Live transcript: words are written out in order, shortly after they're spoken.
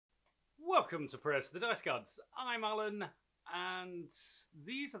Welcome to Prayers to the Dice Gods. I'm Alan, and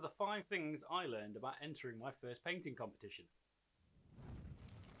these are the 5 things I learned about entering my first painting competition.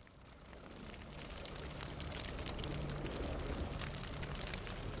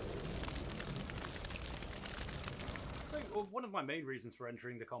 So, one of my main reasons for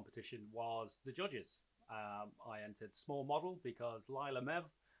entering the competition was the judges. I entered small model because Lila Mev,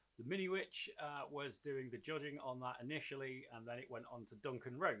 the Mini Witch, was doing the judging on that initially, and then it went on to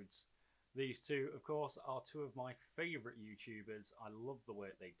Duncan Rhodes. These two, of course, are 2 of my favourite YouTubers. I love the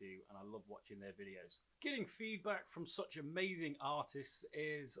work they do and I love watching their videos. Getting feedback from such amazing artists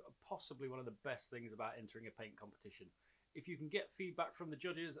is possibly one of the best things about entering a paint competition. If you can get feedback from the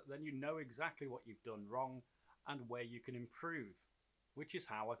judges, then you know exactly what you've done wrong and where you can improve, which is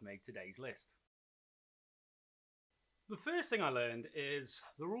how I've made today's list. The first thing I learned is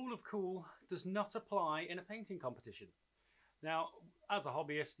the rule of cool does not apply in a painting competition. Now, as a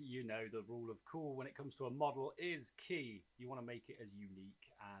hobbyist, you know the rule of cool when it comes to a model is key. You want to make it as unique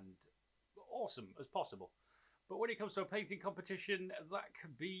and awesome as possible. But when it comes to a painting competition, that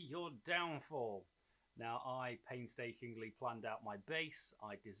could be your downfall. Now, I painstakingly planned out my base,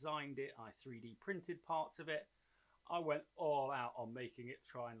 I designed it, I 3D printed parts of it. I went all out on making it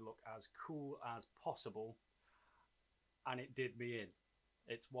try and look as cool as possible, and it did me in.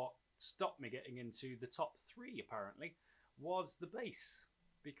 It's what stopped me getting into the top 3, apparently, was the base,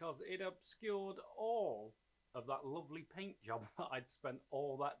 because it obscured all of that lovely paint job that I'd spent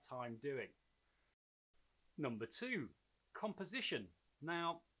all that time doing. Number 2, composition.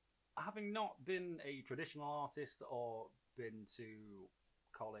 Now, having not been a traditional artist or been to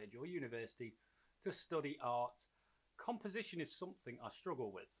college or university to study art, composition is something I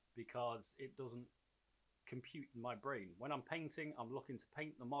struggle with because it doesn't compute in my brain. When I'm painting, I'm looking to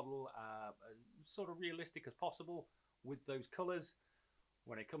paint the model as sort of realistic as possible with those colours.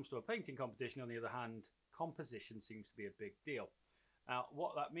 When it comes to a painting competition, on the other hand, composition seems to be a big deal. Now,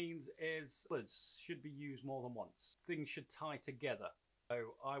 what that means is colours should be used more than once. Things should tie together.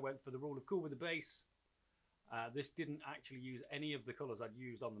 So I went for the rule of cool with the base. This didn't actually use any of the colours I'd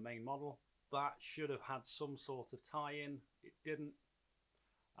used on the main model. That should have had some sort of tie-in. It didn't.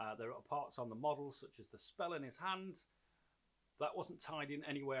 There are parts on the model, such as the spell in his hand, that wasn't tied in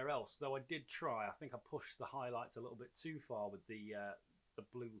anywhere else, though I did try. I think I pushed the highlights a little bit too far with the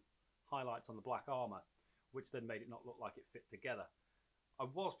blue highlights on the black armour, which then made it not look like it fit together. I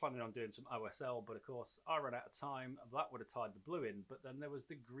was planning on doing some OSL, but of course I ran out of time. That would have tied the blue in, but then there was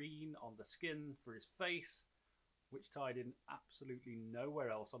the green on the skin for his face, which tied in absolutely nowhere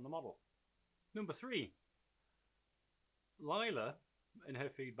else on the model. Number 3. Lila, in her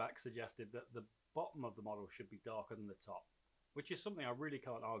feedback, suggested that the bottom of the model should be darker than the top, which is something I really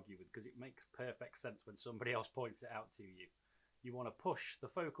can't argue with because it makes perfect sense when somebody else points it out to you. You want to push the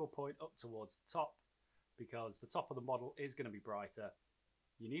focal point up towards the top because the top of the model is going to be brighter.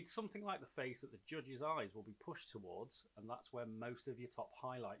 You need something like the face that the judge's eyes will be pushed towards, and that's where most of your top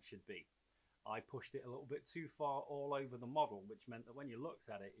highlights should be. I pushed it a little bit too far all over the model, which meant that when you looked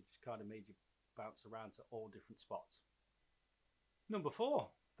at it, it just kind of made you bounce around to all different spots. Number 4,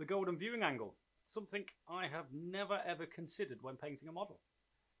 the golden viewing angle. Something I have never ever considered when painting a model.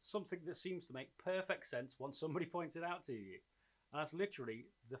 Something that seems to make perfect sense once somebody points it out to you. And that's literally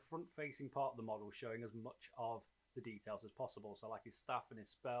the front facing part of the model showing as much of the details as possible. So like his staff and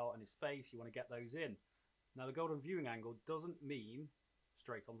his spell and his face, you want to get those in. Now the golden viewing angle doesn't mean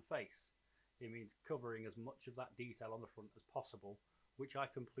straight on the face. It means covering as much of that detail on the front as possible, which I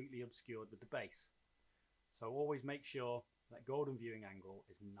completely obscured with the base. So always make sure that golden viewing angle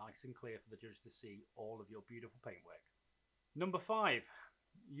is nice and clear for the judge to see all of your beautiful paintwork. Number 5,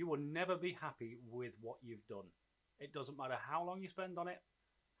 you will never be happy with what you've done. It doesn't matter how long you spend on it,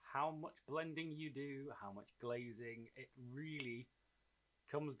 how much blending you do, how much glazing, it really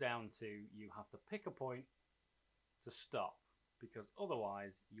comes down to you have to pick a point to stop, because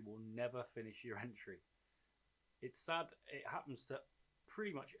otherwise you will never finish your entry. It's sad, it happens to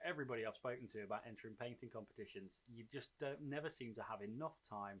pretty much everybody I've spoken to about entering painting competitions. You just never seem to have enough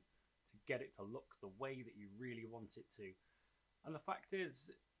time to get it to look the way that you really want it to. And the fact is,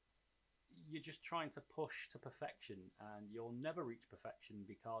 you're just trying to push to perfection, and you'll never reach perfection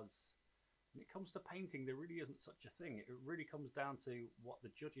because when it comes to painting, there really isn't such a thing. It really comes down to what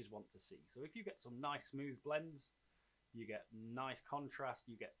the judges want to see. So if you get some nice smooth blends, you get nice contrast,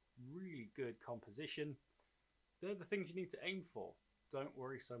 you get really good composition, they're the things you need to aim for. Don't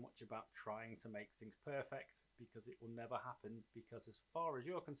worry so much about trying to make things perfect, because it will never happen, because as far as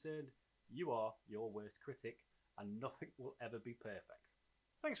you're concerned, you are your worst critic and nothing will ever be perfect.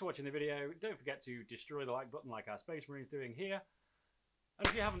 Thanks for watching the video. Don't forget to destroy the like button like our Space Marine's doing here. And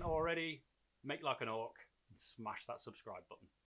if you haven't already, make like an orc and smash that subscribe button.